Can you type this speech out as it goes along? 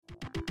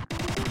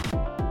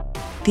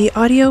The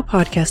audio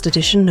podcast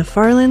edition of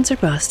Farlands or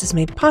Bust is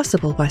made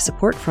possible by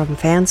support from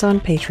fans on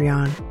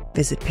Patreon.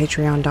 Visit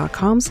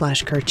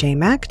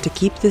patreon.com/KurtJMac to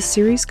keep this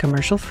series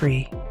commercial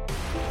free.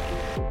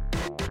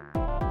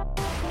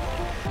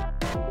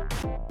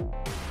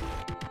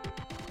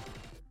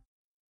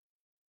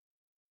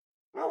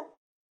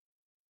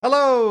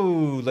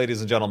 Hello,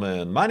 ladies and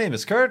gentlemen. My name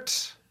is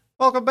Kurt.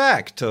 Welcome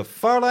back to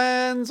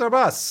Farlands or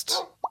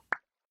Bust.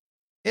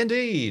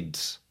 Indeed.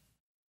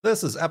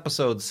 This is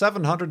episode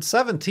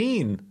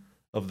 717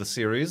 of the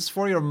series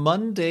for your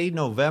Monday,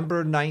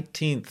 November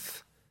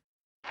 19th,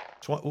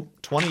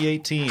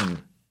 2018.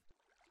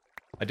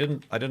 I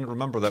didn't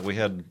remember that we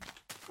had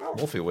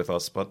Wolfie with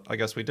us, but I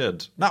guess we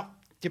did. Now,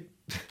 you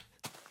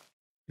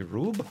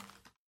rube.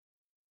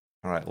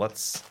 All right,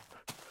 let's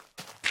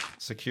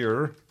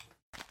secure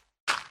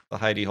the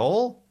hidey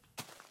hole.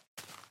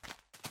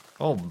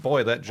 Oh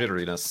boy, that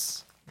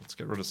jitteriness. Let's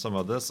get rid of some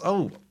of this.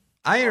 Oh,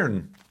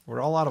 iron.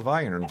 We're all out of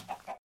iron.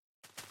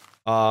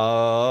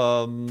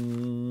 But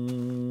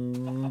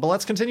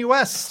let's continue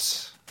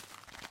west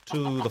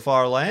to the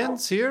far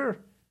lands here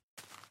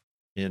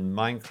in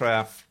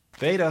Minecraft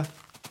Beta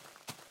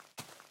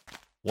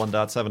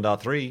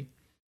 1.7.3.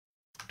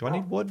 Do I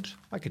need wood?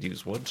 I could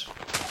use wood.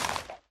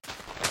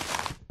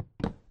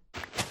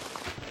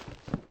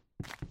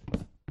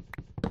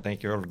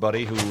 Thank you,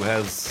 everybody who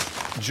has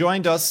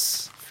joined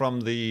us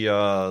from the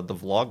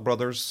Vlog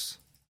Brothers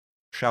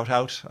shout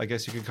out, I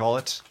guess you could call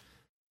it.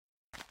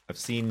 I've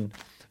seen,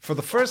 for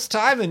the first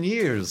time in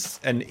years,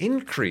 a net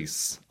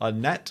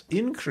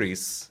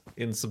increase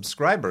in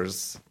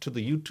subscribers to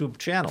the YouTube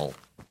channel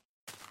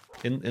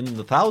in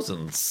the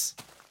thousands.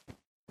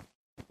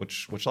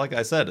 Which, like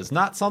I said, is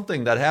not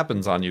something that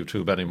happens on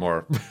YouTube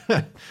anymore,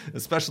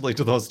 especially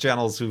to those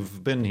channels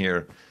who've been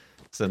here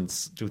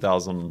since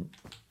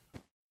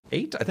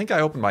 2008. I think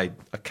I opened my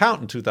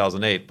account in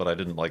 2008, but I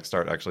didn't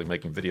start actually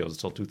making videos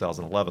until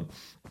 2011.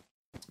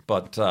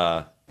 But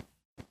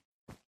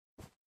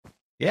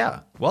yeah,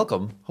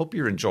 welcome. Hope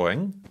you're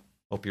enjoying.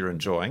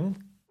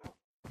 There's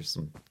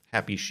some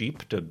happy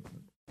sheep to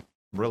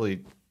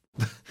really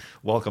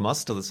welcome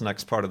us to this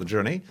next part of the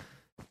journey.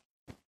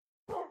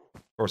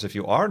 Of course, if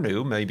you are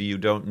new, maybe you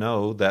don't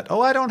know that,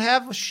 oh, I don't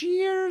have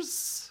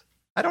shears.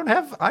 I don't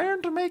have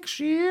iron to make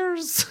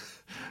shears.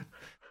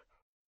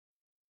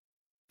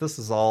 This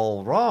is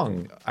all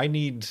wrong. I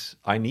need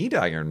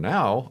iron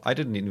now. I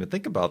didn't even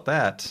think about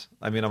that.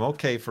 I mean, I'm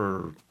okay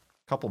for a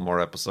couple more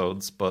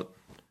episodes, but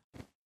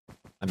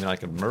I mean, I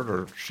can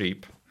murder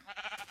sheep,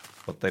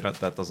 but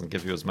that doesn't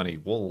give you as many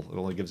wool. It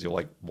only gives you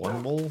like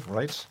one wool,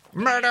 right?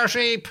 Murder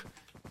sheep.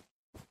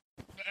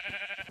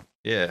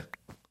 Yeah.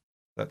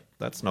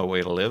 That's no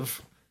way to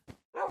live.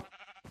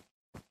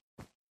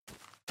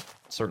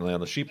 Certainly on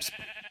the sheep's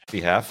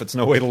behalf, it's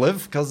no way to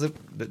live because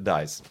it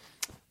dies.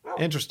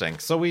 Interesting.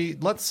 So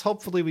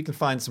hopefully we can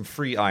find some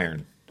free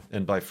iron.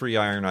 And by free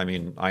iron, I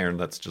mean iron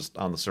that's just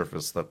on the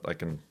surface that I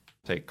can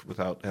take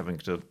without having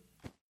to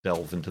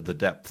delve into the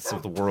depths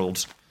of the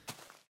world.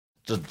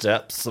 The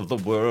depths of the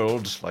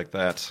world, like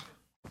that.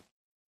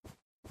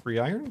 Free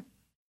iron?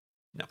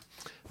 No.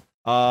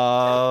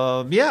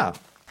 Yeah.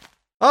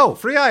 Oh,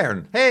 free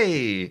iron.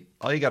 Hey,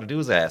 all you gotta do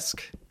is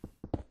ask.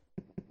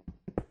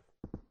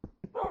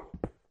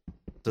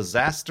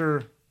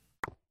 Disaster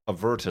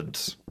averted.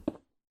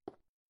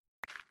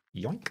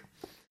 Yoink.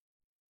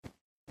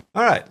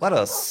 All right, let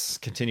us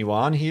continue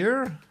on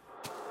here.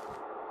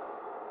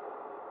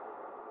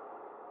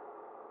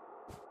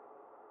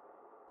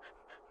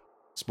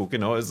 Spooky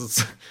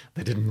noises.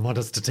 They didn't want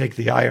us to take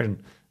the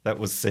iron. That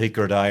was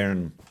sacred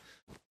iron.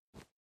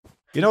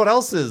 You know what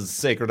else is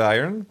sacred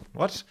iron?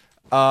 What?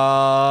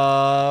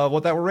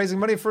 We're raising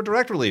money for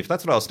Direct Relief.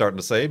 That's what I was starting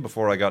to say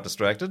before I got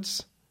distracted.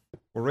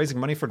 We're raising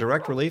money for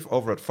Direct Relief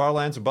over at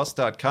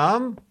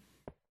farlandsorbust.com.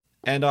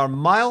 And our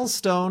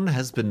milestone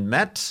has been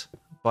met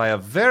by a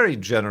very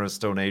generous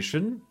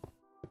donation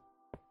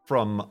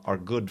from our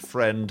good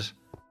friend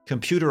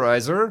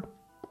Computerizer.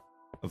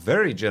 A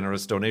very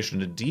generous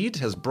donation indeed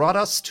has brought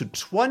us to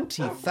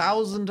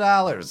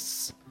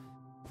 $20,000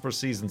 for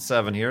Season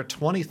 7 here.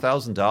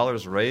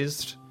 $20,000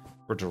 raised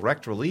for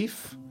Direct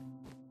Relief.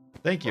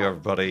 Thank you,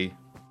 everybody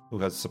who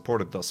has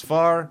supported thus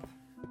far.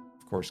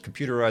 Of course,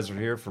 Computerizer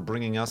here for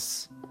bringing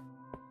us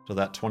to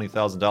that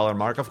 $20,000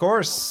 mark. Of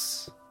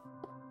course,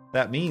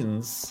 that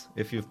means,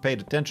 if you've paid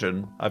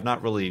attention, I've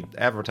not really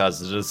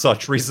advertised it as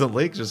such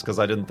recently, just because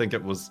I didn't think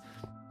it was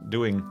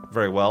doing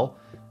very well.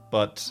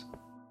 But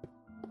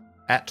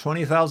at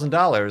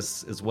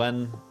 $20,000 is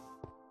when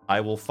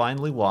I will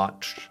finally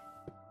watch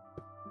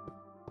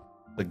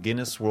the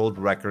Guinness World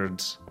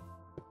Records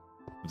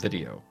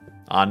video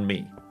on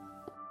me.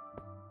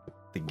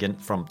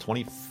 From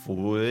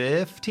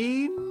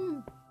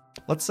 2015?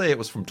 Let's say it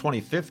was from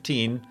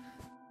 2015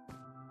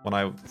 when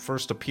I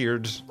first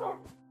appeared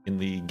in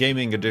the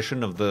gaming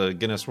edition of the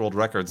Guinness World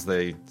Records.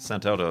 They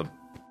sent out a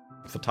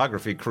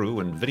photography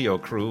crew and video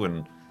crew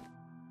and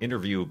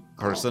interview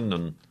person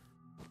and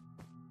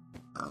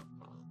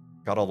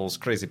got all those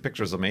crazy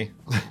pictures of me.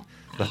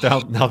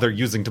 that now they're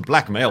using to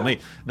blackmail me.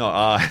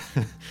 No,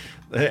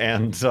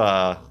 and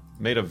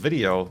made a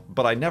video,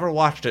 but I never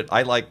watched it.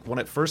 I when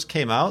it first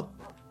came out,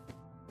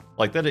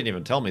 like they didn't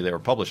even tell me they were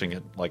publishing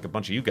it. Like a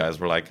bunch of you guys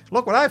were like,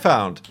 "Look what I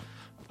found."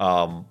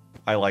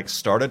 I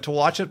started to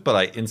watch it, but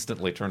I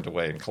instantly turned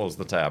away and closed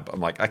the tab. I'm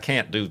like, I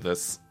can't do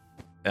this,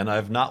 and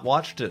I've not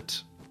watched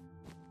it.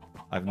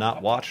 I've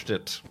not watched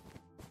it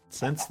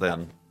since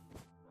then.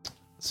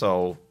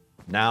 So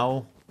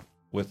now,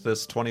 with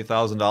this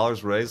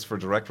 $20,000 raised for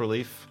Direct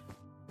Relief,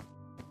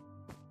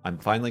 I'm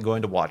finally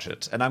going to watch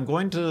it. And I'm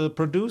going to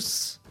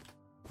produce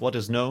what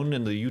is known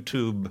in the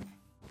YouTube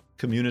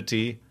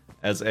community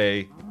as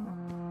a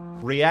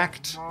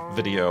react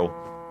video.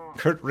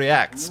 Kurt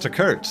reacts to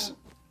Kurt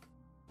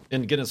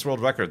in Guinness World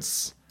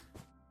Records.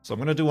 So I'm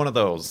going to do one of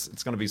those.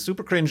 It's going to be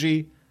super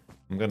cringy.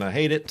 I'm going to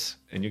hate it,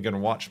 and you're going to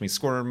watch me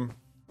squirm.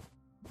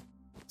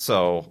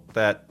 So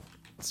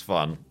that's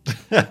fun.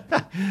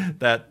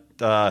 Not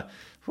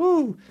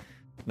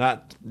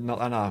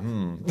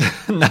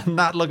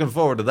looking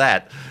forward to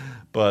that.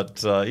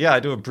 But yeah, I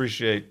do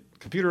appreciate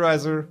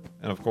Computerizer,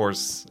 and of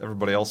course,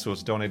 everybody else who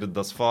has donated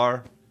thus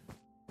far.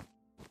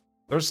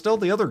 There's still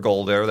the other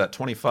goal there, that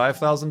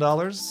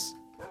 $25,000,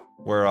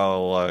 where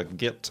I'll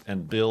get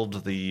and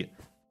build the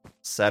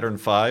Saturn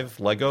V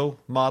Lego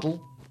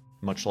model,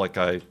 much like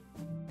I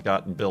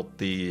got and built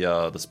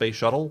the Space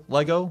Shuttle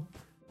Lego.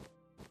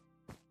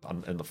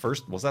 In the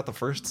first, was that the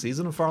first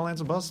season of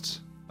Farlands or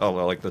Bust? Oh,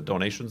 well, like the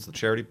donations, the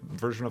charity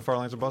version of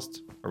Farlands or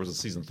Bust? Or was it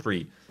season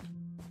 3?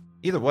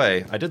 Either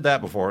way, I did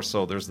that before,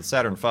 so there's the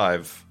Saturn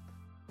V.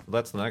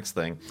 That's the next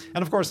thing.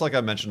 And of course, like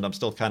I mentioned, I'm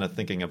still kind of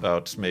thinking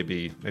about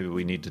maybe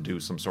we need to do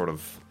some sort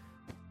of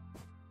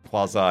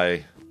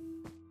quasi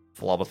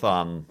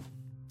Flobathon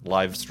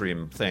live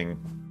stream thing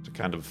to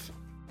kind of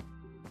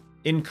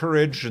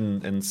encourage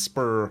and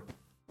spur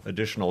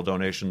additional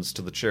donations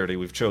to the charity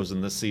we've chosen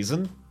this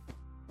season.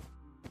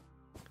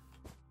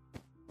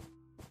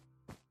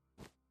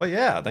 But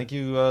yeah, thank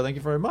you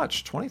very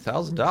much.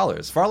 $20,000.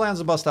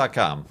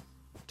 Farlandsorbust.com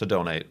to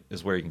donate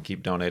is where you can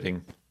keep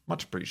donating.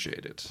 Much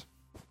appreciated.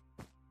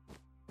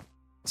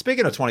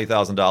 Speaking of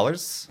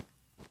 $20,000,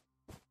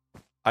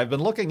 I've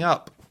been looking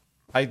up.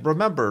 I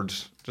remembered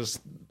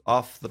just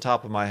off the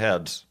top of my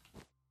head.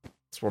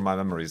 That's where my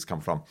memories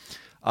come from.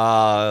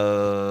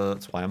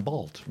 That's why I'm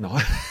bald. No,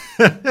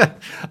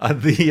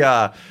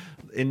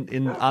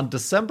 on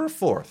December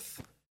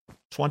 4th,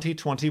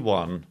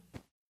 2021.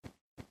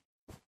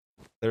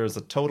 There is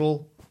a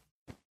total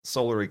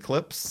solar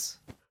eclipse.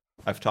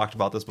 I've talked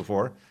about this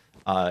before.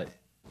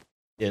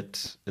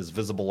 It is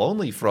visible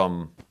only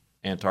from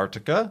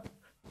Antarctica.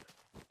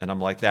 And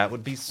I'm like, that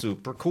would be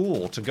super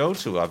cool to go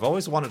to. I've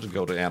always wanted to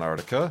go to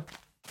Antarctica.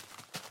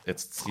 It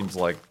seems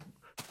like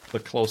the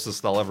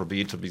closest I'll ever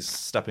be to be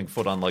stepping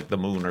foot on like the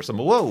moon or some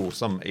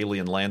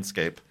alien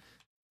landscape.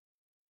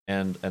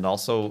 And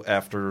also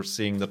after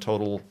seeing the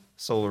total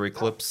solar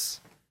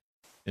eclipse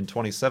in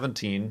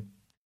 2017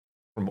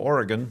 from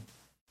Oregon,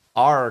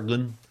 I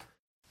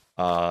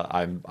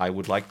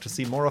would like to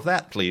see more of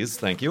that, please.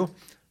 Thank you.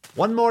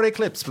 One more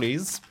eclipse,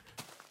 please.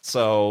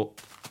 So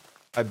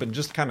I've been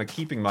just kind of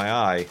keeping my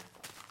eye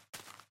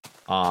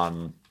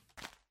on,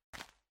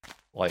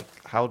 like,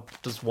 how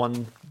does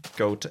one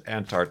go to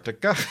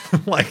Antarctica?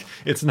 Like,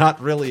 it's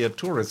not really a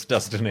tourist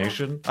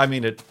destination. I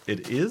mean, it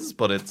is,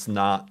 but it's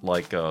not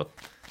like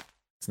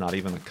it's not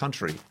even a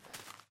country.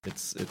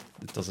 It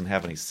doesn't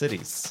have any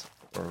cities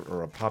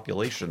or a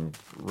population,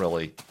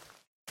 really.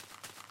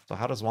 So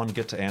how does one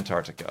get to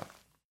Antarctica?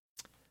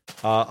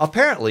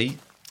 Apparently,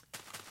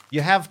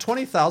 you have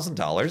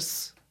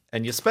 $20,000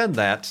 and you spend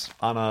that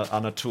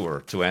on a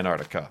tour to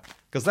Antarctica,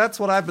 because that's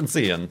what I've been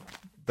seeing.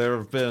 There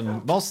have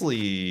been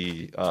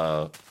mostly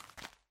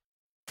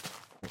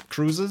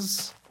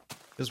cruises,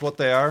 is what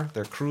they are.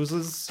 They're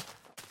cruises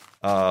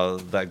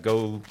that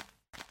go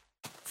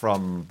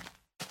from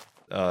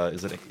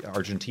is it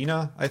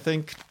Argentina, I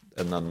think,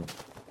 and then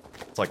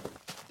it's like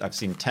I've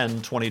seen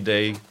 10,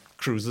 20-day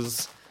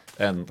cruises.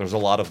 And there's a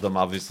lot of them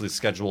obviously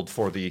scheduled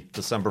for the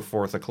December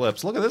 4th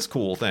eclipse. Look at this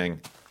cool thing.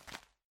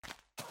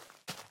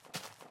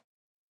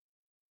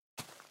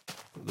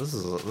 This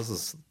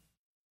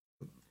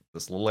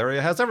little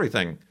area has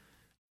everything.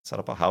 Set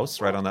up a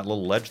house right on that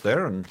little ledge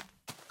there and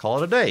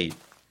call it a day.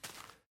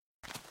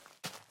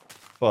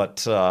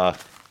 But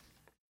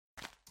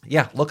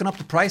yeah, looking up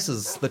the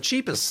prices, the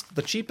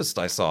cheapest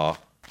I saw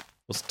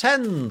was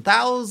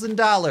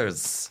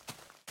 $10,000.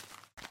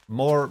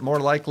 More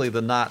likely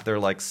than not, they're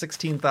like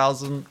 $16,000,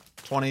 $20,000,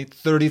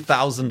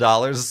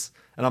 $30,000,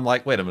 and I'm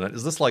like, wait a minute,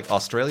 is this like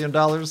Australian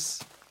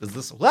dollars? Is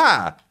this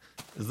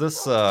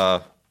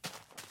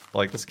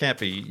like, this can't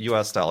be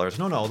U.S. dollars?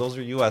 No, those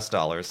are U.S.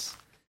 dollars.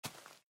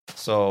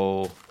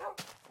 So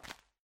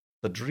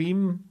the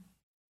dream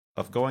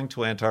of going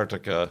to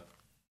Antarctica,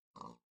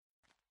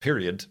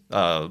 period,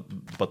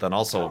 but then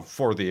also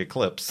for the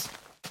eclipse,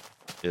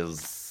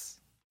 is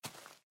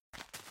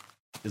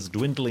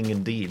dwindling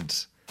indeed.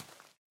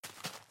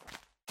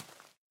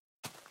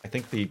 I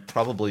think the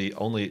probably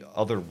only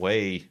other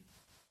way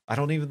I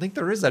don't even think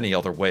there is any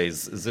other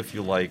ways, as if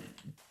you, like,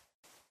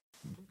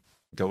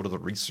 go to the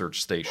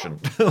research station,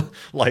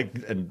 like,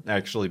 and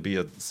actually be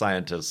a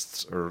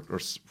scientist or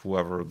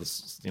whoever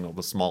this,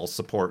 the small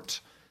support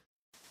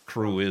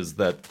crew is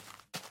that,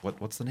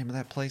 what's the name of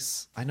that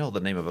place? I know the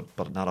name of it,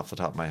 but not off the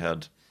top of my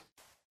head.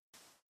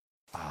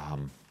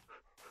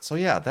 So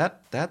yeah,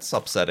 that's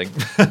upsetting.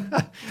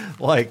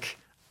 Like,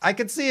 I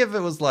could see if it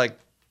was like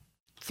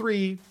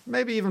 $3,000,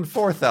 maybe even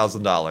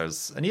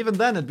 $4,000, and even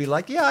then it'd be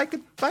like, yeah, I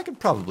could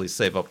probably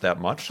save up that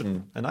much,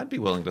 and I'd be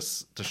willing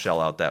to shell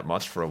out that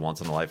much for a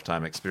once in a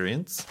lifetime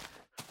experience.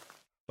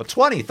 But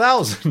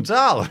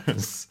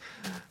 $20,000,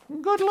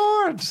 good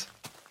lord,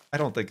 I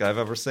don't think I've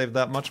ever saved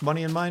that much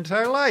money in my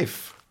entire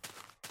life.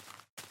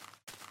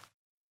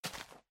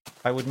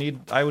 I would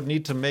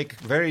need to make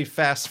very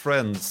fast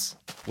friends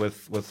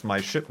with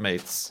my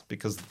shipmates,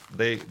 because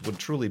they would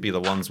truly be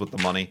the ones with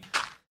the money,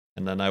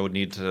 and then I would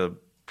need to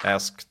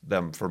ask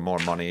them for more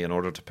money in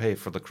order to pay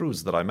for the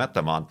cruise that I met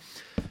them on.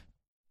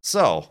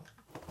 So,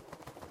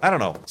 I don't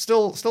know.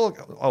 Still.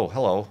 Oh,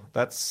 hello.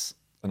 That's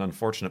an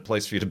unfortunate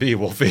place for you to be,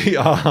 Wolfie.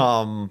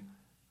 How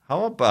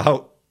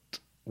about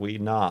we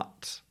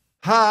not?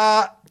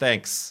 Ha!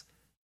 Thanks.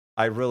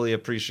 I really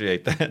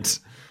appreciate that.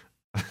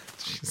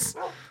 Jeez.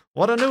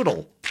 What a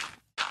noodle.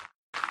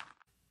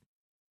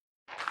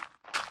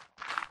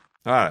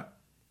 All right.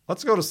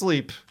 Let's go to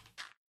sleep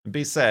and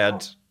be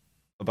sad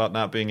about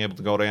not being able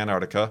to go to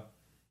Antarctica,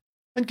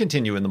 and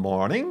continue in the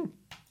morning.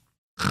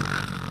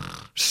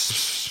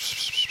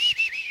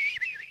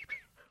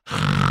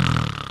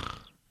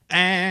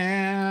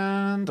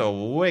 And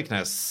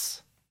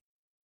awakeness.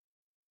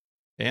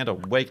 And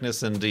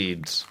awakeness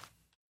indeed.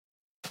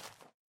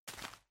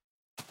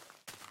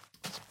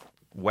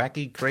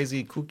 Wacky,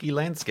 crazy, kooky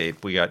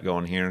landscape we got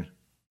going here.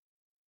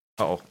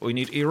 Uh-oh, we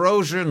need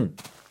erosion.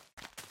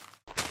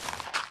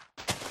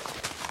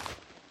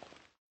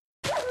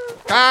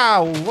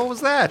 Ow, what was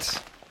that?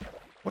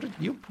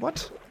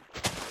 What?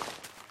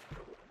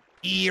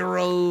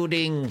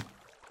 Eroding.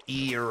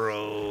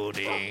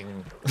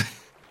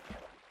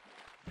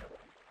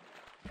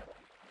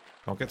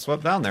 Don't get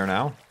swept down there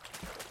now.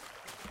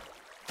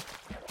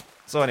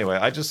 So anyway,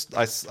 I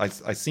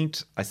seen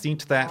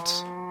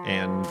that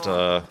and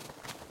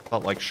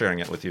felt like sharing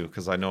it with you,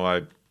 because I know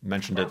I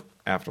mentioned it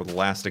after the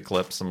last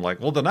eclipse. I'm like,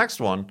 well, the next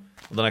one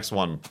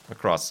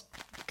across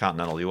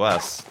continental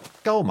US,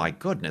 oh my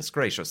goodness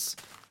gracious,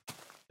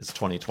 is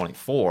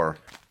 2024.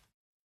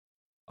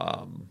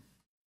 But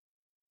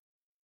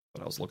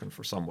I was looking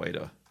for some way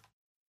to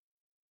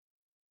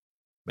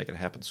make it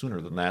happen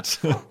sooner than that.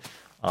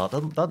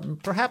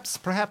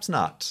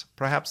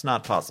 Perhaps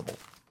not possible.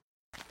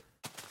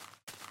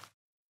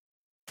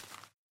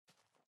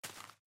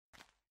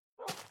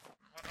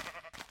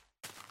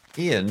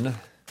 Indeed.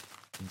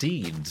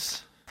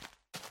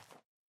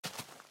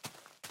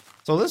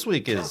 So this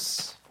week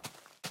is,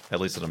 at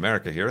least in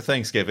America here,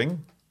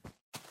 Thanksgiving.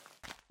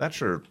 That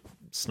sure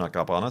snuck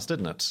up on us,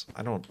 didn't it?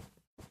 I don't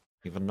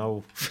even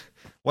know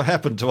what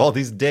happened to all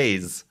these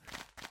days.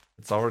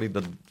 It's already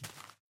the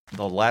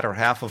latter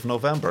half of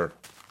November.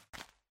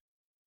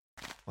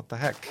 What the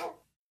heck?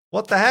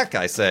 What the heck,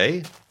 I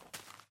say?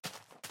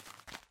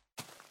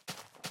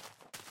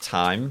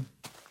 Time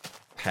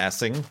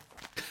passing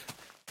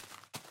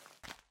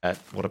at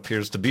what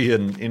appears to be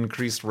an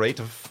increased rate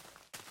of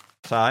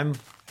time.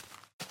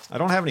 I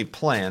don't have any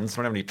plans. I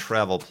don't have any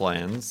travel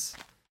plans.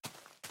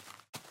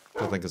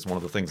 I think is one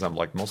of the things I'm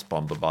like most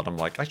bummed about. I'm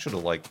like, I should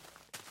have like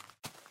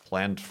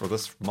planned for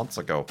this months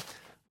ago,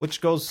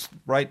 which goes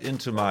right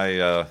into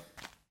my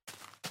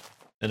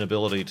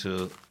inability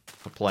to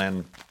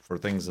plan for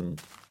things in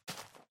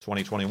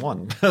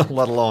 2021,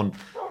 let alone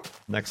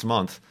next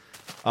month.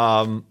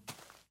 So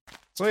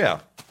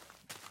yeah,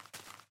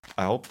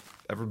 I hope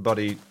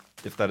everybody,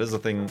 if that is a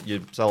thing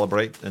you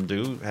celebrate and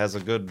do, has a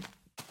good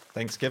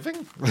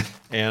Thanksgiving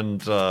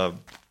and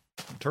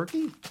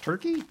turkey,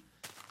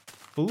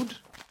 food.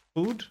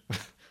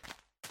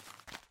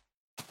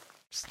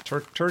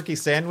 Turkey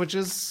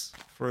sandwiches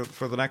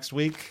for the next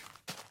week.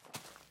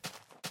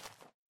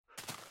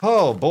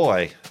 Oh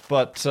boy,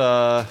 but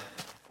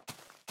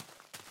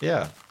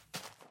yeah,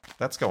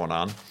 that's going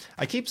on.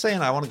 I keep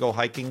saying I want to go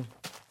hiking,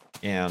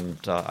 and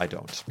I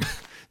don't.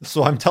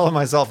 So I'm telling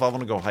myself I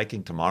want to go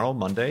hiking tomorrow,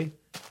 Monday,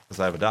 because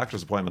I have a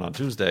doctor's appointment on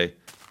Tuesday,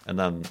 and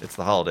then it's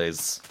the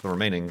holidays the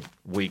remaining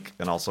week,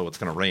 and also it's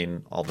going to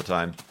rain all the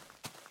time.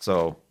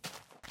 So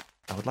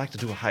I would like to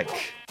do a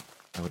hike.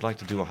 I would like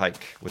to do a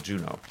hike with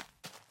Juno.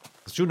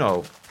 Because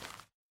Juno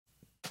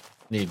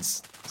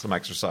needs some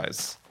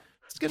exercise.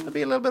 It's getting to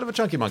be a little bit of a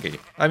chunky monkey.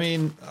 I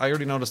mean, I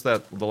already noticed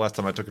that the last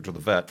time I took her to the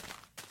vet.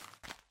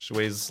 She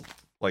weighs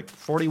like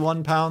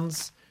 41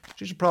 pounds.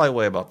 She should probably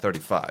weigh about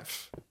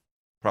 35.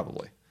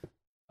 Probably.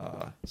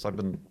 So I've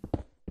been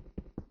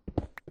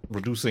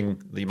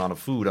reducing the amount of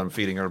food I'm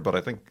feeding her, but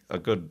I think a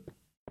good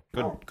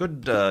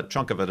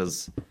chunk of it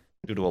is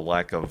due to a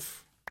lack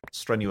of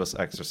strenuous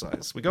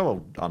exercise. We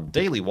go on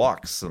daily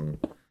walks, and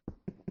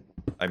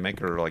I make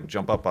her like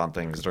jump up on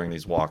things during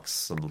these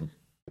walks, and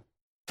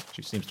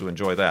She seems to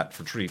enjoy that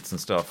for treats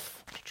and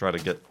stuff to try to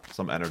get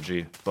some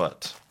energy,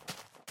 but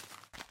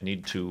I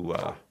need to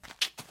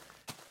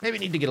maybe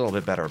need to get a little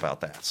bit better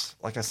about that.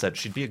 Like I said,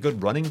 she'd be a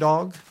good running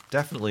dog,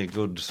 definitely a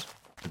good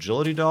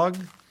agility dog.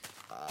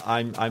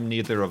 I'm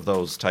neither of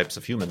those types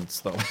of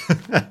humans, though.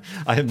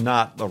 I am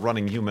not a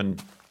running human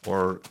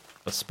or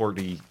a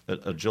sporty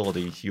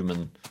agility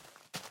human.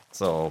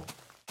 So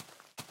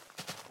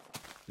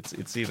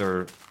it's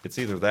either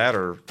that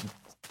or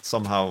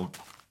somehow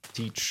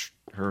teach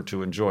her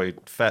to enjoy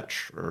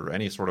fetch or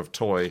any sort of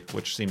toy,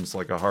 which seems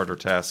like a harder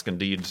task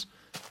indeed.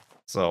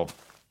 So,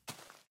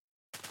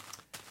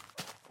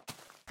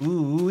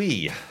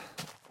 ooh-wee.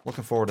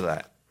 Looking forward to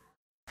that.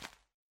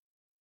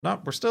 No,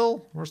 we're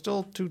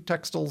still 2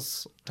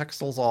 textiles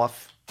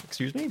off.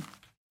 Excuse me.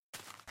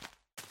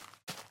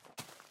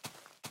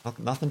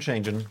 Nothing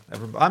changing.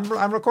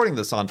 I'm recording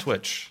this on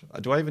Twitch.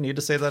 Do I even need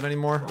to say that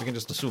anymore? We can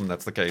just assume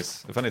that's the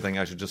case. If anything,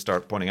 I should just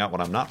start pointing out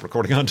when I'm not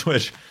recording on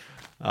Twitch.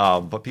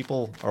 But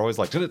people are always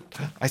like,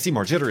 I see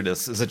more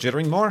jitteriness. Is it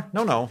jittering more?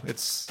 No.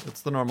 It's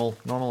the normal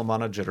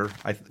amount of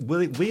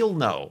jitter. We'll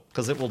know,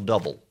 because it will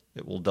double.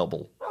 It will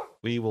double.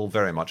 We will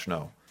very much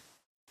know.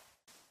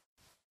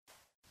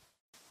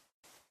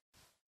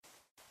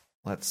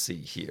 Let's see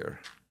here.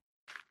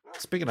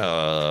 Speaking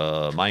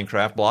of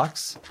Minecraft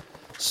blocks,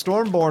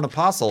 Stormborn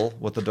Apostle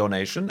with a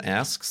donation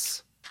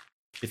asks,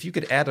 if you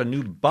could add a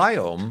new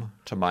biome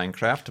to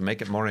Minecraft to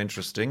make it more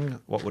interesting,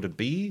 what would it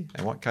be,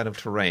 and what kind of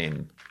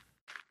terrain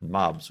and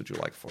mobs would you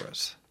like for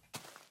it?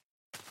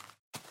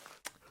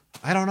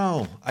 I don't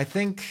know. I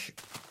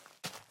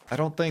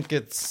don't think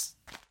it's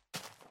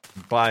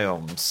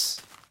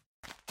biomes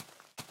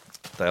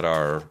that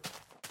are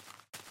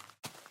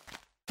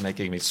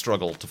making me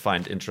struggle to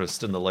find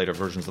interest in the later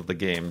versions of the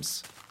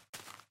games.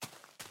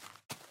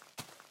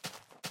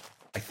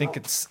 I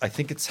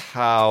think it's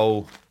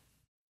how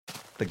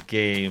the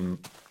game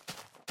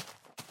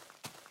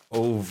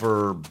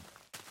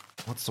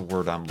what's the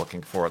word I'm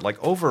looking for?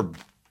 Like over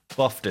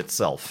buffed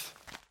itself,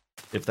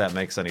 if that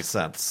makes any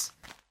sense.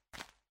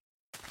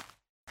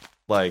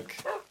 Like,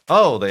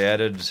 oh, they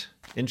added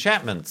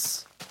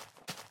enchantments.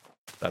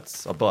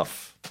 That's a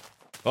buff.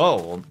 Oh,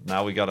 well,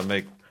 now we gotta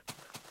make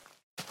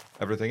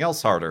everything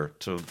else harder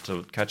to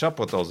catch up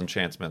with those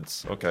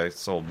enchantments. Okay,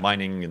 so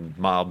mining and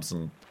mobs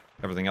and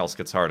everything else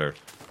gets harder.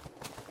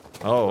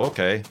 Oh,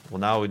 okay. Well,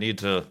 now we need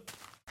to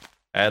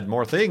add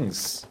more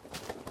things.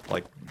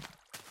 Like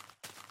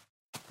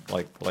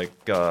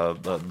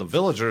the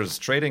villagers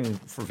trading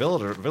for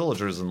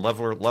villagers and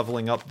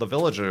leveling up the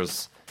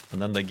villagers,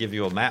 and then they give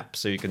you a map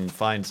so you can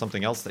find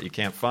something else that you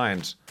can't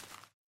find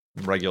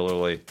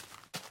regularly.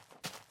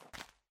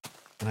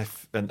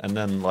 And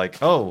then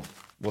like, oh,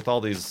 with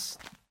all these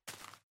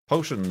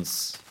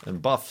potions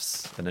and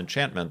buffs and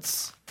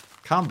enchantments,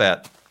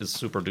 combat is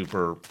super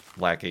duper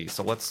lackey.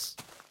 So let's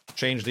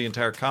change the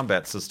entire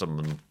combat system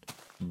and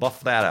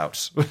buff that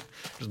out.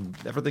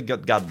 Everything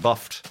got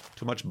buffed.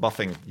 Too much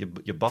buffing.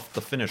 You buffed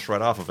the finish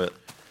right off of it.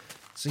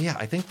 So yeah,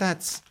 I think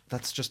that's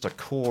just a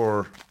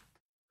core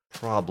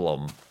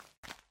problem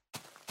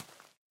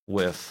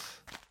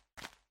with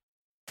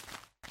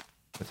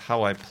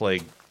how I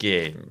play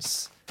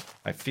games.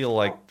 I feel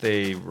like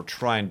they were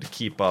trying to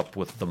keep up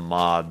with the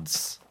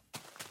mods,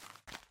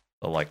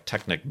 the like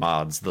Technic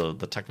mods, the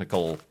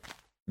technical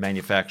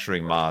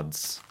manufacturing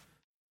mods.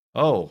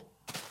 Oh,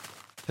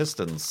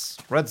 pistons,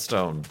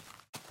 redstone.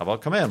 How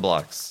about command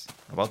blocks?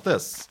 How about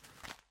this?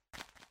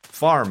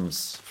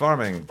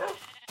 Farming,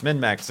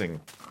 min-maxing.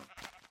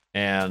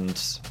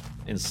 And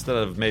instead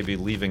of maybe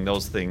leaving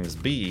those things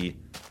be,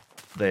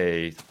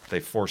 they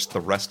forced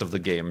the rest of the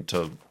game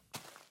to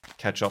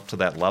catch up to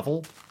that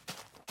level.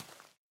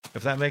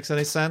 If that makes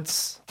any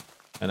sense.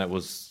 And it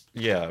was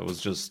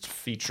just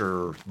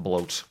feature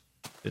bloat.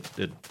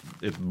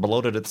 It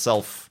bloated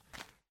itself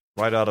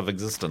right out of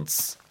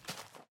existence.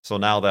 So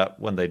now that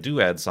when they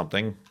do add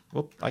something,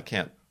 whoop, I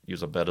can't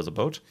use a bed as a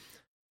boat.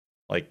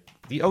 Like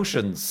the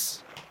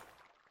oceans,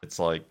 it's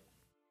like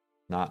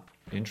not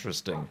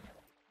interesting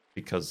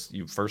because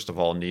you first of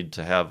all need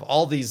to have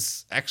all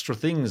these extra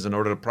things in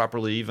order to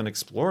properly even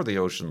explore the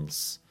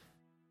oceans.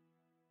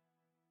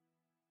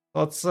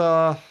 It's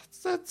I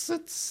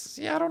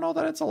don't know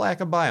that it's a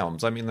lack of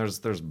biomes. I mean, there's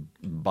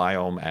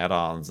biome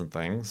add-ons and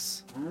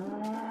things.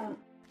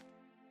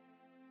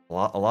 A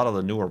lot of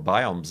the newer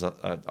biomes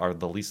are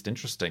the least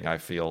interesting, I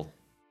feel.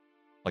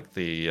 Like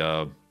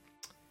the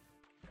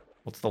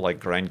what's the like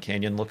Grand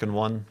Canyon looking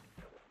one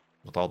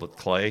with all the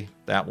clay?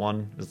 That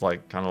one is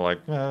like kind of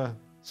like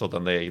So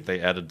then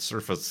they added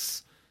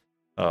surface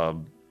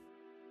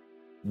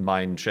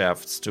mine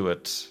shafts to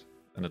it,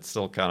 and it's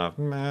still kind of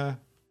meh.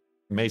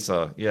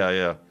 Mesa,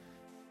 yeah.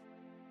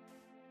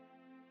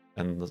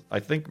 And I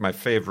think my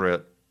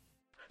favorite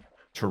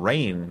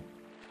terrain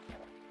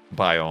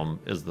biome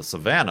is the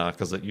savanna,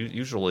 because it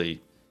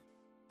usually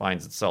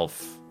finds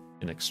itself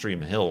in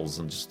extreme hills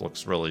and just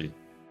looks really...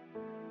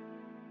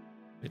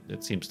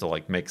 It seems to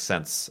like make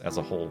sense as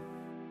a whole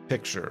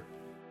picture.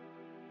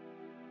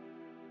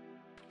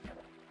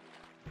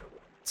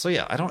 So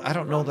yeah, I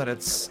don't know that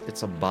it's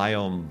a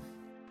biome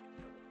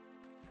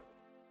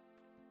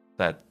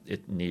that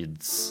it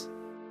needs.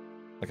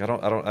 Like I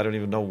don't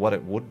even know what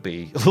it would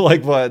be.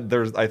 Like what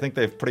there's I think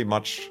they've pretty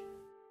much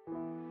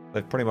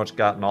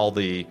gotten all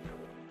the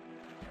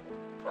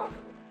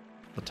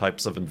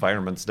types of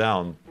environments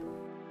down.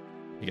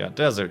 You got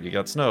desert, you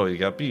got snow, you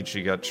got beach,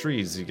 you got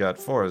trees, you got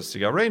forests,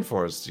 you got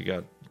rainforests, you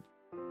got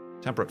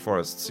temperate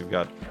forests, you've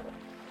got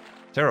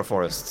terra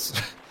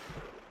forests.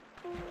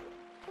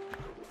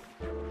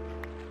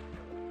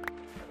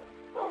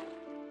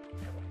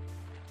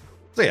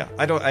 So yeah,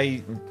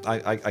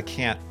 I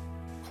can't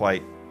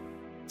quite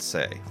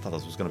say. I thought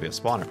this was going to be a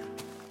spawner.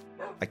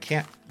 I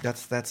can't.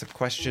 That's a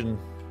question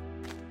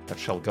that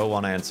shall go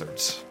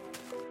unanswered.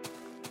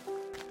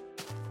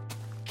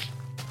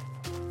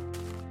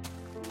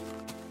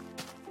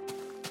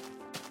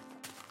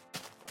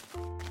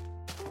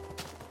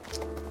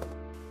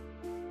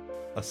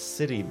 A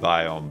city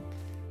biome.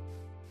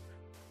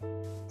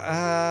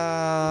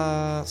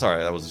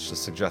 Sorry, that was just a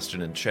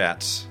suggestion in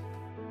chat.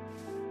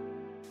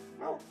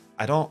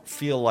 I don't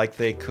feel like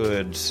they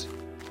could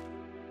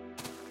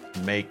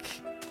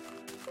make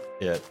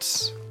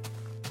it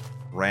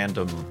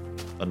random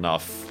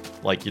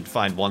enough. Like you'd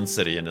find one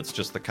city and it's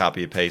just the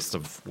copy and paste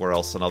of where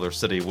else another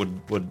city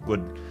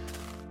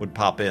would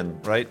pop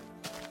in, right?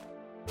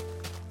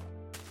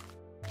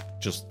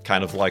 Just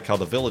kind of like how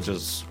the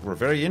villages were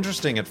very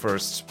interesting at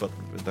first, but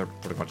they're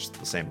pretty much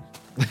the same.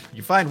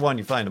 You find one,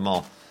 you find them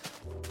all,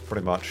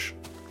 pretty much.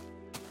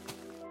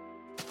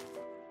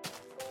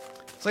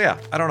 So yeah,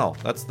 I don't know.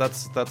 That's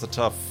a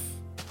tough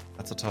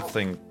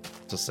thing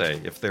to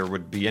say. If there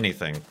would be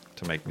anything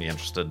to make me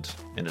interested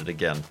in it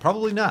again,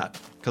 probably not,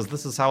 because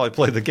this is how I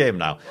play the game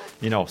now.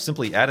 You know,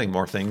 simply adding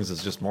more things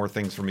is just more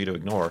things for me to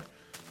ignore,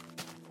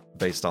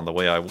 based on the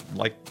way I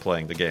like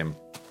playing the game,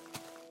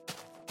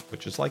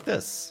 which is like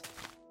this.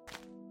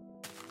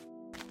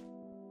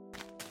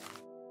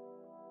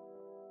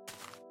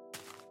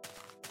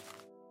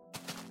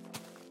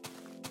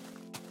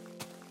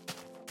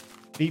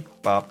 Beep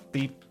bop,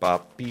 beep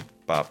bop, beep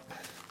bop.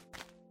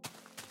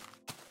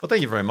 Well,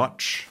 thank you very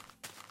much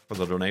for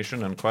the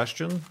donation and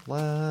question.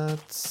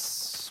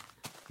 Let's...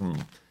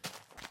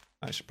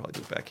 I should probably do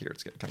it back here.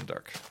 It's getting kind of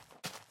dark.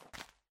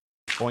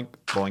 Boink,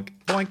 boink,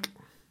 boink.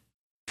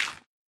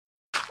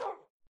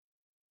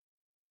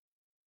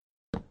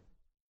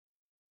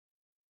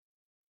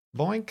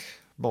 Boink,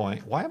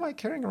 boink. Why am I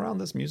carrying around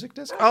this music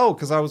disc? Oh,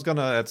 because I was going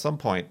to, at some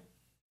point,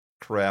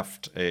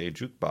 craft a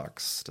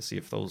jukebox to see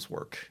if those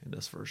work in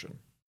this version.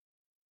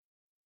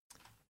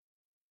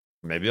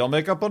 Maybe I'll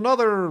make up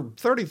another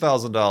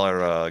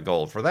 $30,000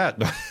 goal for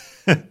that.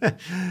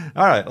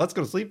 All right, let's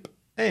go to sleep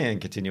and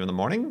continue in the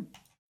morning.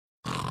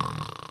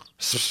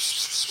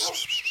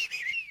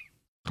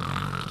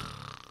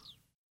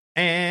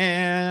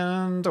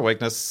 And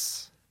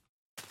awakeness.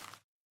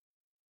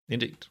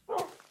 Indeed.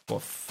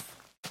 Woof.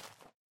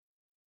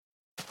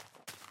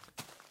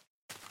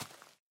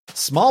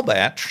 Small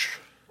Batch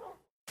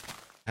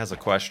has a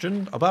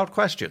question about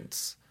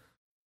questions.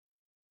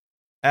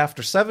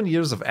 After 7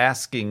 years of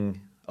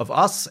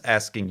us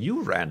asking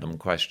you random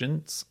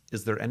questions,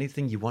 is there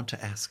anything you want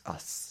to ask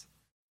us?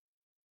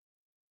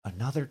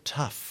 Another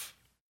tough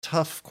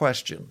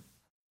question.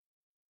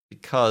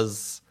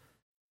 Because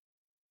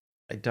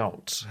I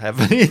don't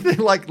have anything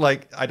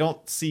like I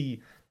don't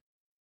see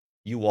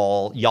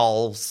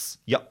y'all's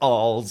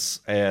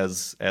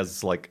as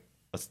like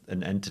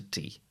an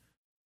entity,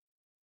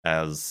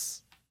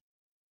 as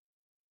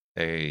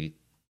a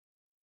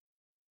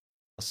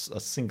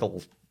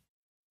single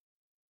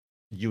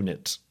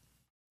unit,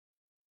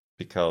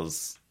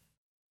 because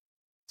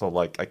so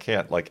like I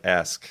can't like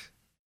ask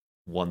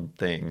one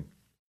thing,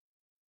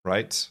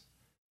 right?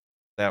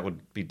 That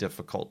would be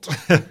difficult.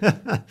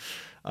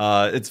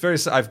 It's very.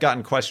 I've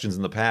gotten questions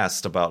in the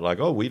past about like,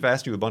 oh, we've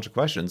asked you a bunch of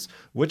questions.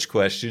 Which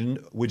question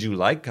would you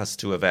like us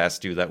to have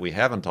asked you that we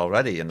haven't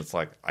already? And it's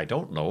like, I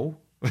don't know.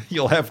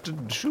 You'll have to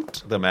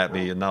shoot them at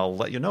me, and I'll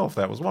let you know if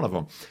that was one of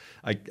them.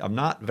 I'm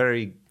not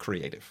very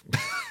creative.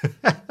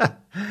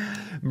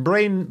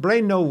 brain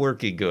no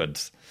worky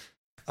goods.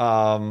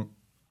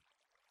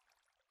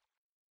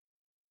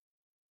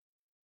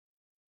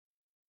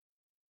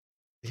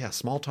 Yeah,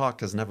 small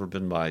talk has never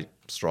been my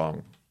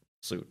strong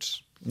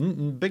suit.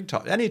 Big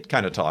talk, any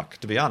kind of talk,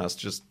 to be honest.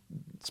 Just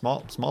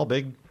small,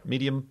 big,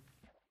 medium,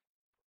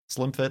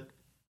 slim fit,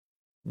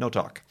 no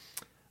talk.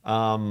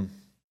 So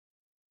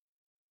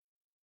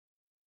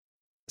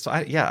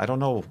I don't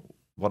know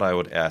what I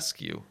would ask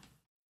you.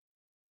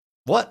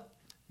 What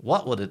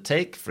would it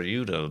take for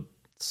you to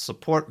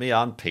support me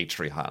on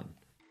Patreon?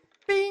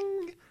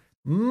 Bing!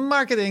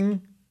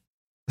 Marketing!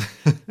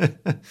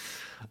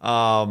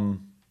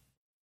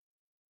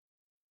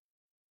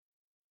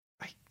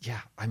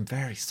 I'm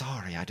very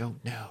sorry. I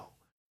don't know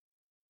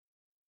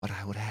what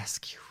I would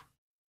ask you.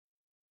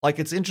 Like,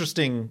 it's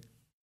interesting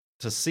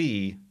to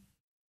see,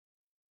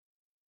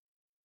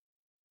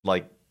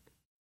 like,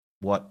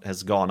 what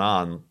has gone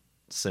on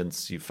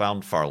since you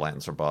found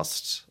Farlands or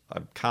Bust.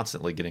 I'm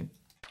constantly getting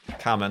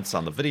comments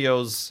on the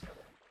videos,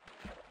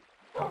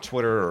 on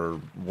Twitter or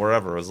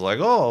wherever, is like,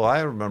 oh,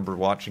 I remember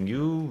watching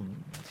you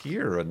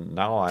here, and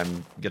now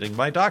I'm getting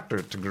my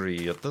doctorate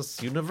degree at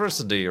this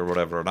university or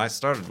whatever, and I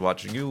started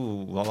watching you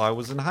while I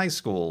was in high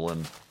school,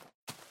 and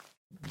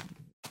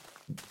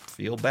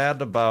feel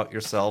bad about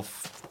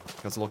yourself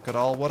because look at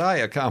all what I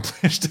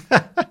accomplished.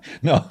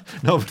 No,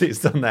 nobody's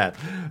done that.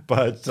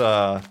 But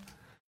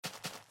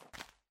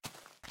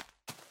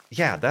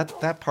yeah,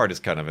 that part is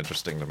kind of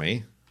interesting to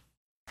me.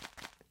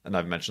 And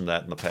I've mentioned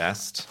that in the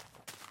past.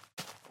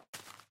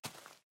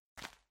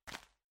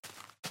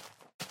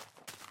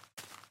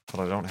 But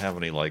I don't have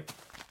any, like,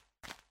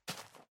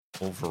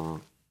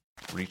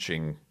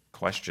 overreaching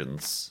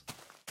questions.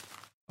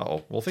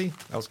 Uh-oh, Wolfie?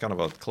 That was kind of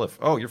a cliff.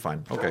 Oh, you're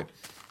fine. Okay.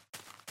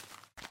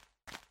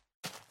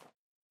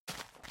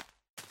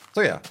 So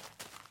yeah,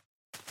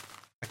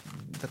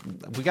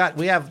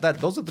 we have that.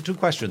 Those are the two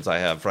questions I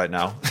have right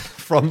now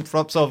from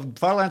so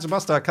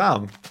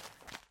FirelandsAreBust.com. If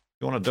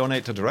you want to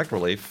donate to Direct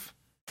Relief,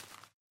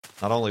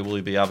 not only will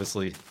you be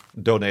obviously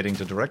donating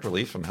to Direct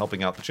Relief and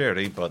helping out the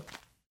charity, but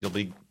you'll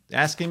be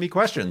asking me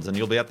questions, and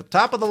you'll be at the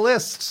top of the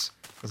list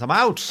because I'm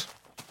out.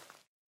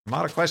 I'm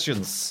out of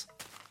questions.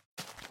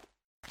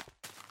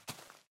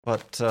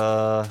 But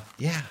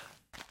yeah.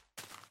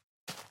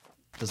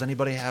 Does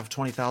anybody have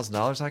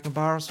 $20,000 I can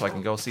borrow so I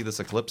can go see this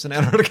eclipse in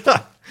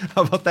Antarctica?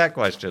 How about that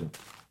question?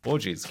 Oh,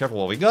 geez. Careful,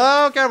 Wolfie.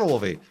 Go! Careful,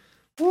 Wolfie.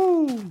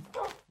 Woo!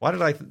 Why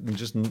did I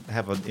just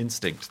have an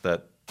instinct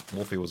that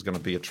Wolfie was going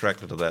to be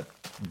attracted to that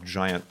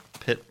giant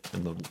pit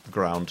in the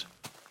ground?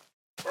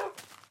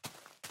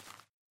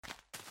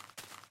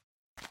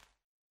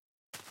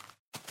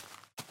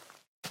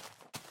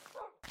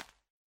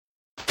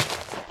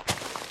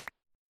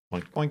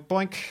 Boink, boink,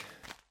 boink.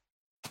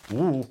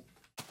 Ooh.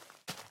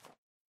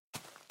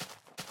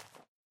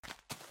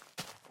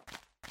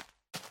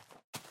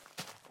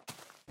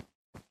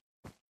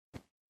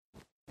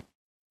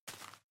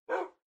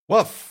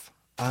 Woof.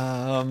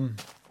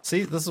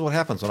 See, this is what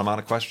happens when I'm out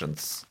of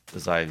questions.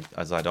 As I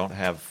don't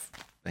have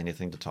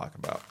anything to talk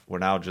about. We're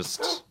now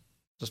just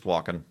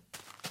walking.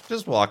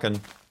 Just walking.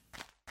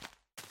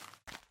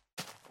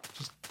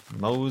 Just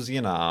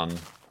moseying on.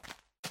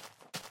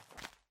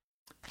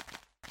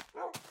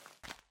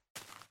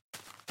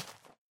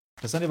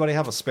 Does anybody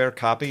have a spare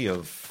copy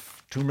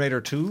of Tomb Raider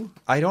 2?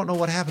 I don't know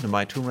what happened to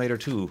my Tomb Raider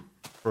 2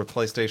 for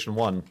PlayStation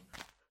 1.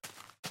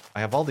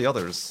 I have all the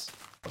others,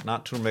 but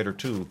not Tomb Raider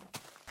 2.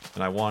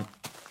 And I want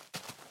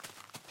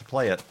to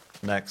play it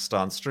next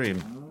on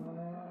stream.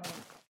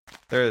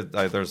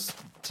 There's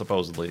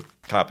supposedly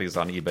copies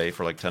on eBay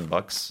for like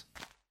 $10,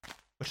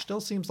 which still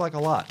seems like a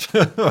lot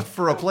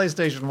for a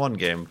PlayStation 1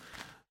 game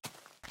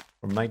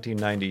from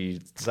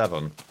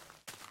 1997.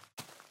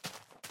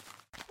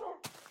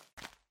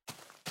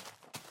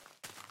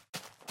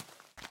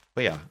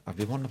 But yeah, I've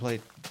been wanting to play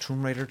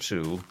Tomb Raider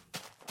 2.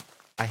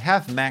 I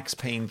have Max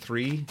Payne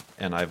 3,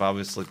 and I've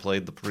obviously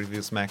played the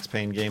previous Max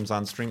Payne games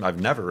on stream.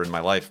 I've never in my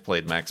life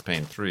played Max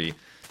Payne 3,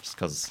 just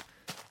because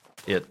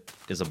it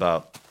is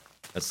about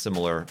as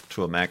similar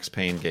to a Max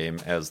Payne game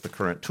as the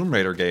current Tomb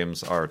Raider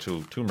games are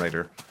to Tomb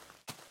Raider.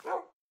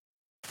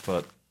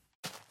 But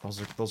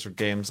those are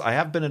games. I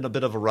have been in a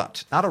bit of a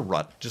rut. Not a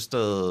rut, just I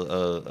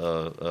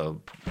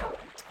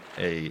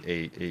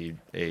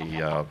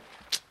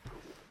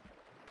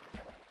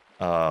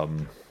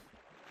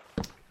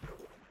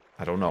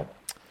don't know.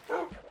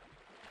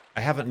 I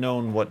haven't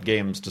known what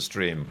games to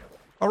stream.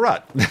 A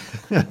rut.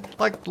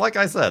 like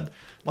I said.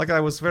 Like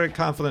I was very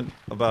confident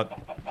about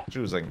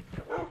choosing.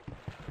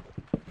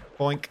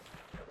 Boink.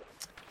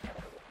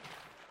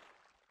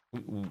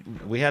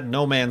 We had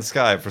No Man's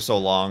Sky for so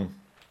long.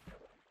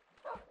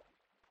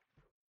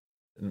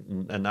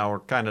 And now we're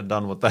kind of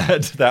done with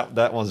that.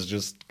 That one's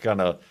just kind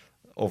of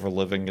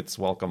overliving its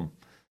welcome.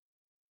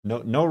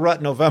 No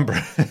Rut November.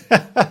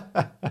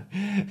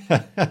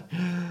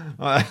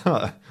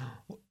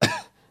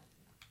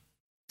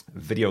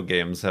 Video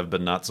games have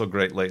been not so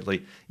great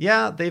lately.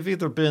 Yeah, they've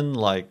either been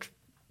like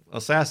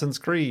Assassin's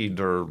Creed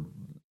or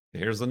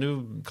here's a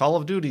new Call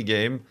of Duty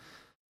game.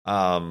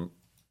 And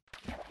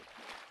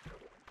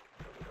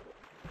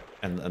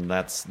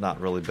that's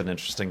not really been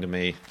interesting to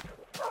me.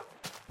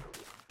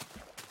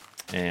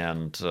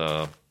 And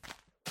there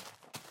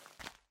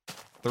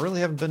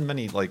really haven't been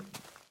many like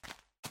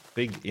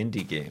big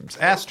indie games.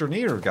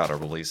 Astroneer got a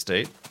release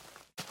date.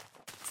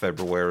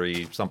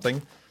 February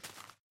something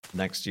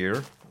next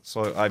year.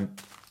 So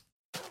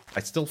I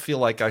still feel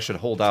like I should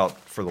hold out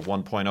for the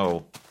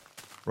 1.0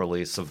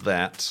 release of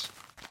that.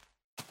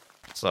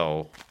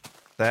 So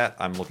that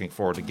I'm looking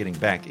forward to getting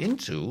back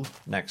into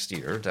next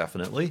year,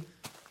 definitely.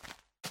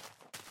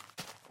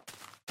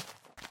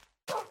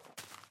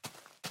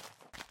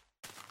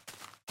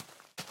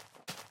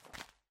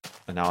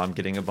 And now I'm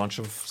getting a bunch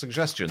of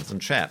suggestions in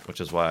chat, which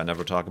is why I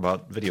never talk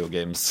about video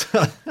games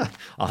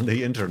on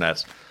the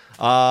internet.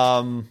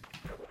 I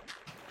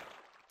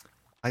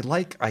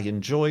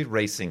enjoy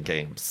racing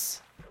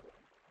games,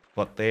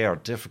 but they are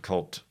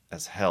difficult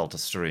as hell to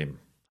stream.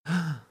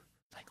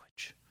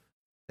 Language.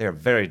 they're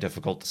very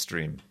difficult to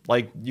stream.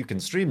 Like, you can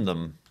stream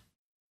them,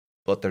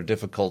 but they're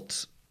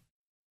difficult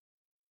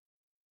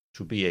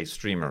to be a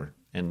streamer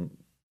and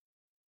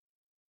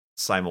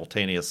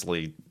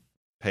simultaneously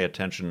pay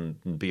attention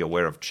and be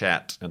aware of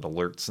chat and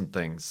alerts and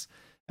things,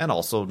 and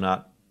also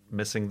not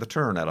missing the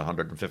turn at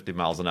 150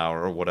 miles an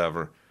hour or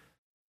whatever.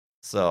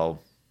 So,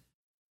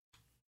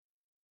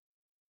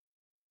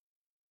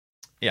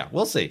 yeah,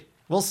 we'll see.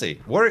 We'll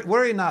see.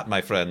 Worry not,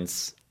 my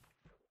friends.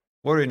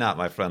 Worry not,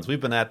 my friends. We've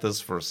been at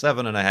this for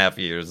 7.5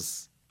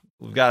 years.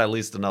 We've got at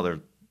least another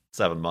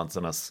 7 months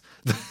in us.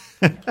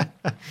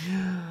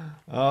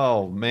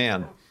 Oh,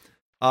 man.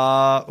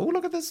 Oh,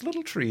 look at this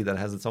little tree that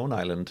has its own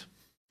island.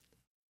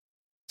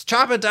 Let's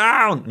chop it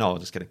down! No,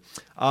 just kidding.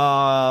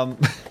 What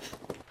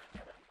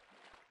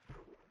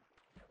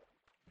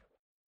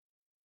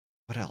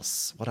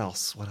else? What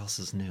else? What else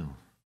is new?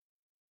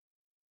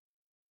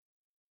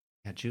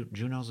 Yeah,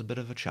 Juno's a bit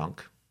of a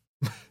chunk.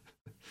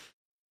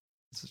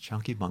 It's a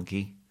chunky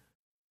monkey.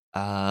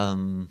 I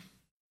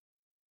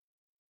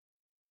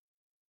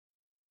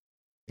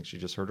think she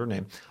just heard her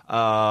name.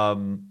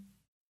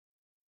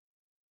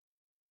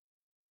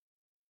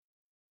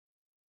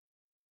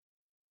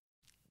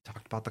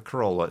 Talked about the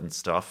Corolla and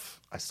stuff.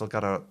 I still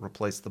gotta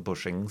replace the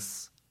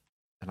bushings,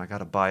 and I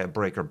gotta buy a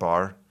breaker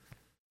bar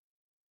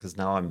because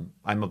now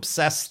I'm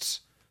obsessed.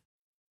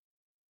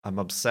 I'm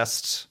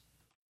obsessed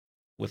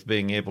with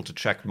being able to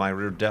check my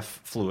rear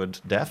diff.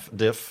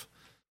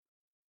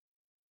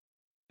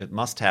 It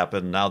must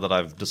happen now that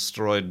I've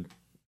destroyed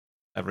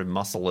every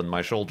muscle in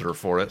my shoulder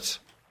for it.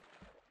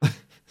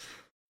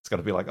 It's got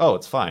to be like, oh,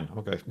 it's fine.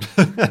 Okay.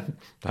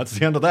 That's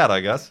the end of that, I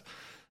guess.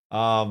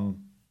 The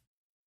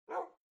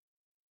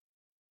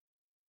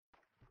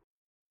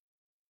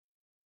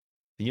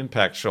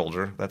impact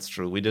shoulder, that's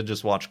true. We did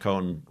just watch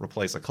Cone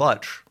replace a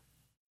clutch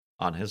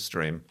on his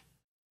stream.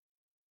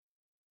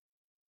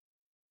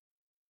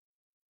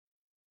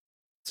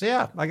 So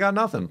yeah, I got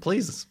nothing.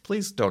 Please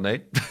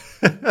donate.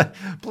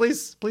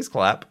 please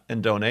clap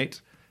and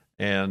donate,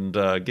 and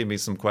give me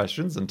some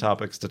questions and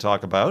topics to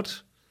talk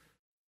about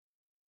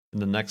in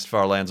the next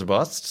Far Lands or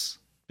Busts.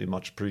 Be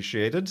much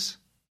appreciated.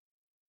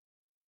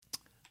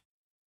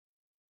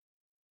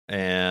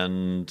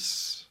 And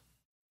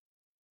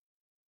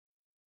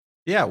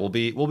yeah, we'll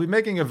be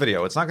making a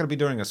video. It's not going to be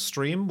during a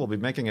stream. We'll be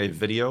making a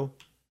video,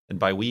 and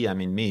by we I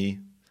mean me,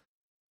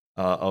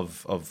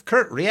 of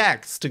Kurt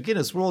reacts to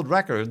Guinness World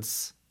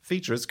Records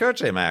features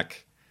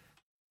KurtJMac.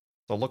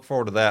 So look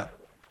forward to that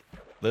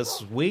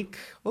this week.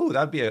 Ooh,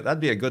 that'd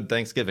be a good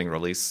Thanksgiving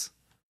release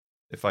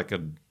if I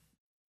could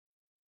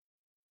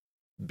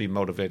be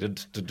motivated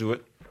to do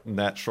it in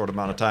that short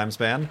amount of time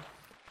span.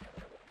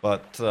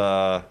 But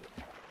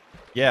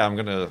yeah, I'm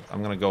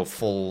gonna go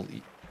full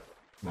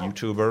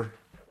YouTuber,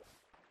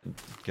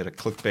 get a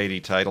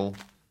clickbaity title.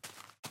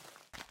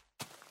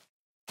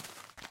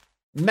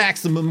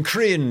 Maximum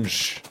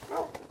cringe.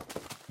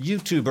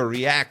 YouTuber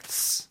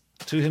reacts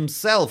to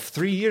himself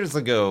 3 years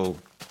ago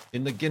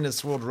in the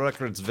Guinness World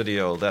Records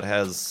video that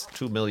has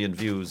 2 million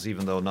views,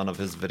 even though none of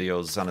his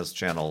videos on his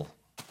channel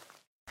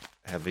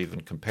have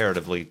even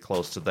comparatively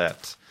close to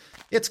that.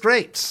 It's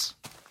great!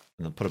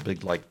 And then put a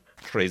big, like,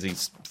 crazy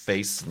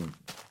face and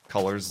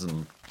colors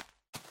and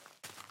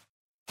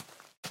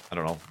I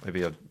don't know,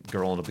 maybe a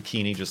girl in a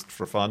bikini just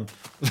for fun.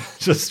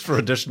 Just for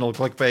additional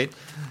clickbait.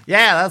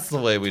 Yeah, that's the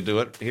way we do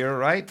it here,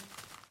 right?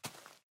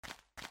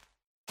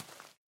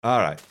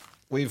 Alright.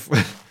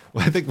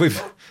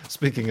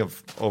 Speaking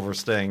of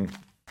overstaying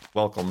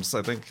welcomes,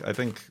 I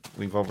think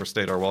we've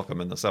overstayed our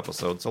welcome in this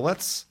episode. So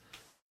let's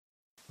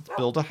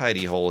build a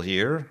hidey hole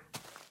here.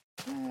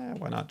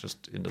 Why not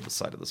just into the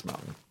side of this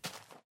mountain?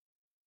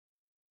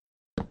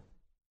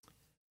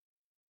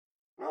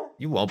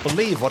 You won't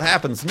believe what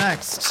happens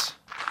next.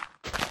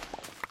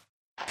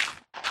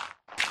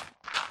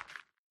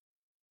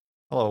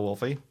 Hello,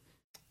 Wolfie.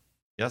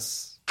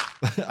 Yes,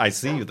 I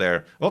see you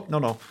there. Oh,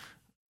 no.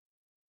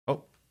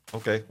 Oh,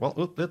 okay. Well,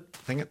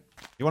 dang it.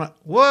 You wanna...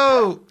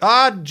 Whoa!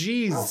 Ah,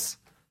 jeez.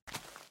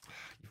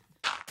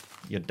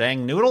 You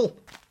dang noodle.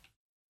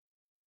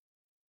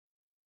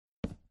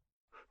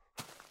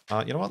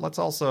 You know what? Let's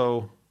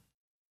also...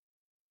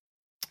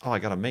 Oh, I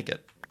gotta make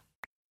it.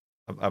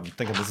 I'm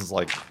thinking this is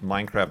like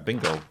Minecraft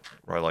bingo,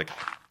 where I like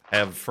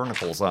have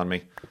furnicles on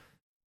me.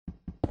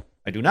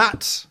 I do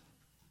not.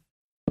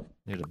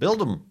 Need to build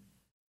them.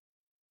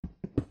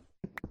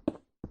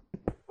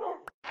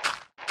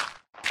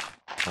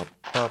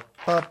 Up.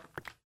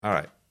 All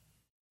right.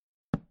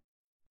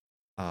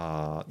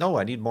 No,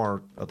 I need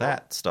more of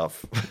that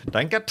stuff.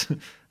 Dang it!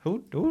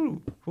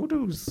 Who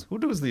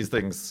does these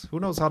things? Who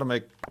knows how to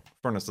make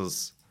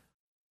furnaces?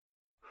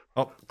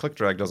 Oh, click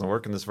drag doesn't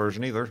work in this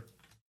version either.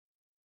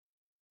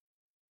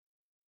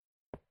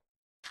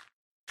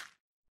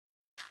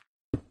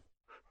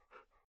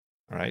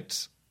 All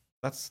right.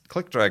 That's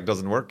click drag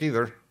doesn't work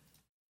either.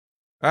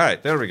 All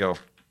right, there we go.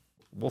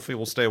 Wolfie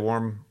will stay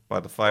warm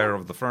by the fire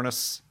of the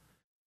furnace.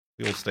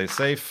 We will stay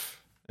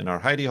safe in our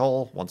hidey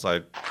hole once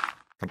I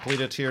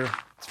complete it here.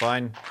 It's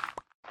fine.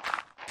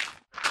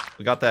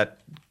 We got that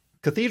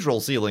cathedral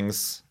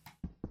ceilings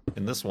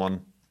in this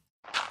one.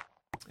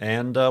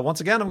 And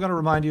once again, I'm going to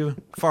remind you,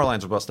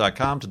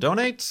 farlinesrobust.com to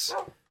donate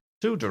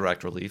to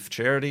Direct Relief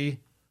Charity.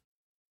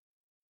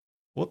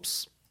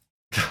 Whoops.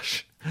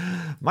 Gosh.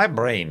 My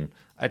brain.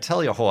 I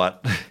tell you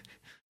what.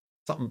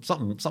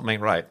 Something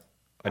ain't right.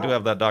 I do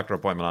have that doctor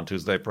appointment on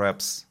Tuesday.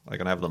 Perhaps I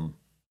can have them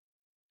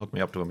hook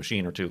me up to a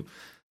machine or two.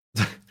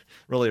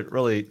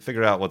 really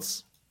figure out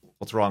what's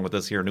wrong with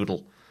this here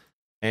noodle.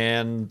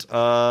 And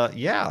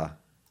yeah.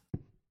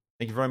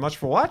 Thank you very much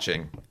for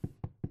watching.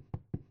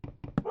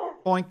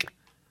 Boink.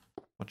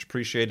 Much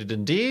appreciated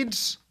indeed.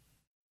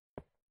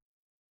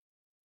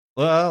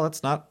 Well,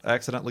 let's not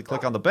accidentally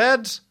click on the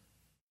bed.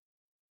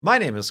 My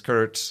name is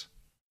Kurt.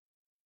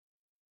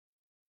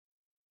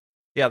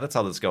 Yeah, that's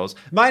how this goes.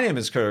 My name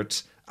is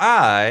Kurt.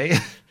 I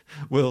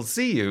will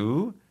see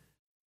you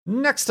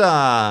next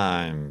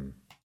time.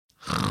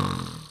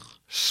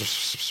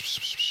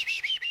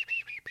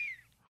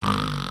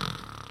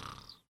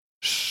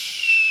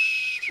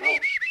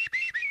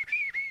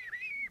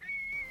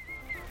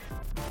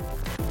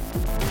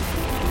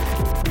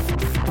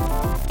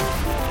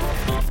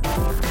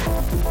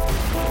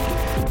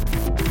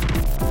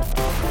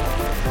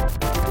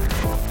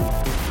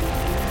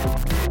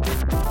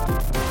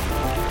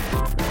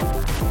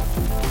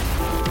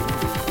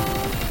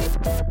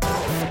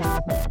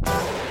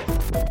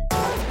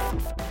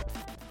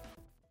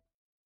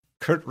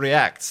 Kurt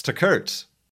reacts to Kurt.